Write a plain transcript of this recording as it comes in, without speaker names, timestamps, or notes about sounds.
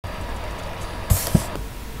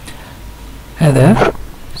Hi there.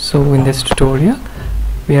 So in this tutorial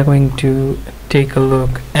we are going to take a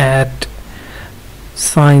look at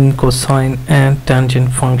sine, cosine and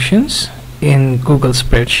tangent functions in Google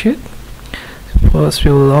Spreadsheet. First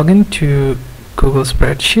we will log into Google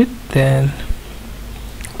Spreadsheet, then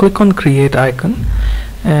click on create icon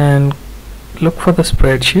and look for the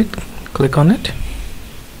spreadsheet. Click on it.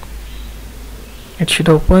 It should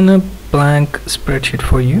open a blank spreadsheet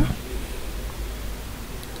for you,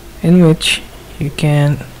 in which you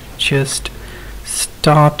can just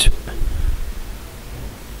start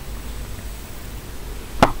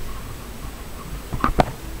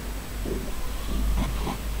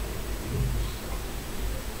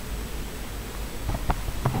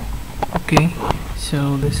okay,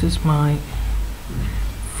 so this is my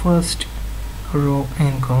first row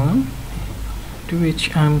and column, to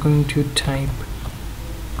which I'm going to type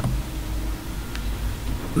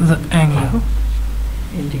the angle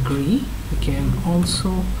in degree. We can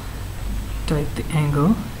also type the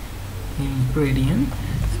angle in radian,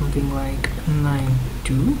 something like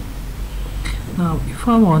 92. Now if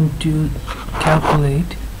I want to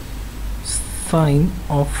calculate sine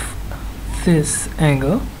of this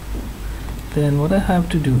angle, then what I have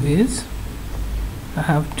to do is I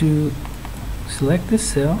have to select this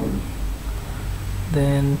cell,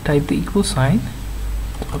 then type the equal sign.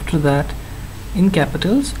 After that, in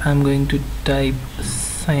capitals I'm going to type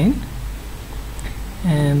sine,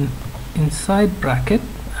 and inside bracket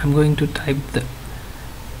I'm going to type the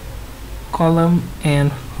column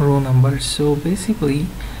and row number. So basically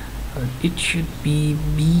it should be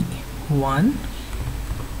B1,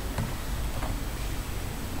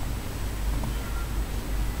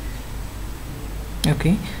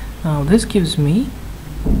 okay. Now this gives me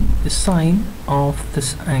the sine of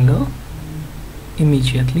this angle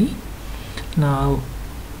immediately. Now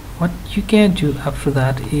what you can do after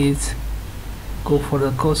that is go for the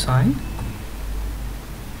cosine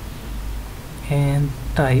and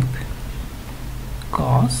type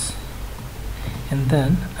cos and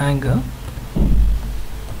then angle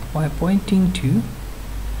by pointing to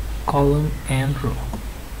column and row.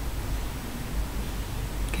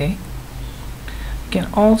 Okay, you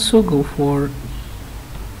can also go for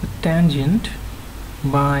the tangent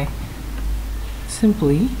by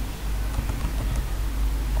simply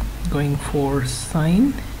going for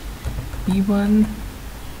sine B1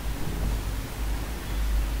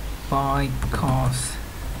 by cos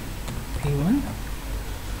B1.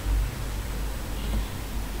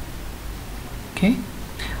 Okay,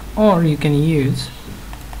 or you can use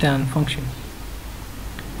tan function,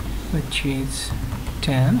 which is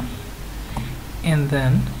tan, and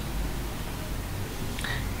then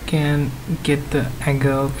can get the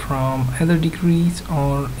angle from either degrees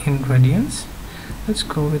or in radians. Let's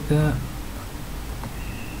go with the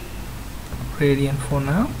radian for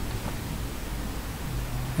now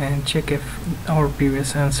and check if our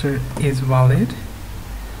previous answer is valid.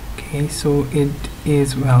 Okay, so it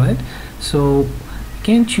is valid. So you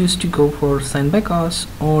can choose to go for sine by cos,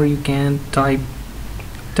 or you can type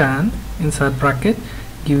tan inside bracket,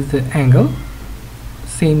 give the angle.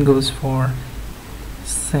 Same goes for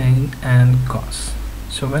sine and cos.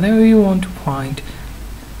 So whenever you want to find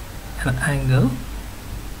an angle,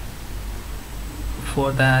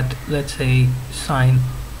 for that, let's say sine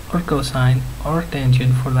or cosine or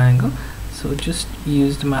tangent for the angle, so just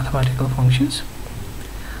use the mathematical functions.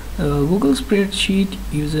 Google Spreadsheet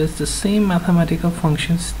uses the same mathematical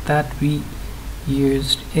functions that we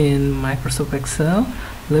used in Microsoft Excel,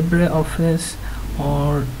 LibreOffice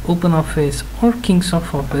or OpenOffice or Kings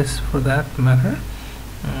of Office for that matter,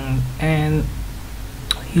 and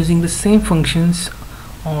using the same functions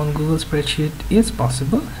on Google Spreadsheet is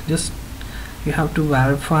possible. Just you have to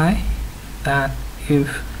verify that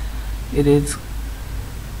if it is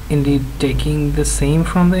indeed taking the same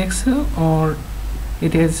from the Excel or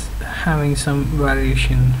it is having some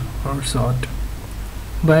variation or sort.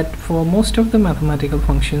 But for most of the mathematical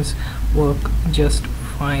functions work just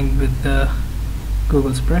fine with the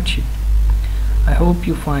Google Spreadsheet. I hope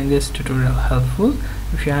you find this tutorial helpful.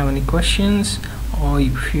 If you have any questions or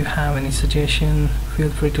if you have any suggestion,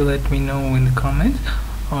 feel free to let me know in the comments,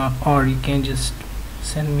 or you can just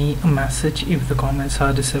send me a message if the comments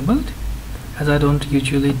are disabled, as I don't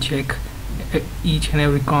usually check each and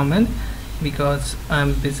every comment because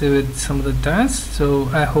I'm busy with some of the tasks. So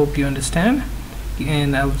I hope you understand,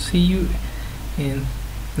 and I will see you in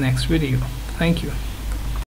next video. Thank you.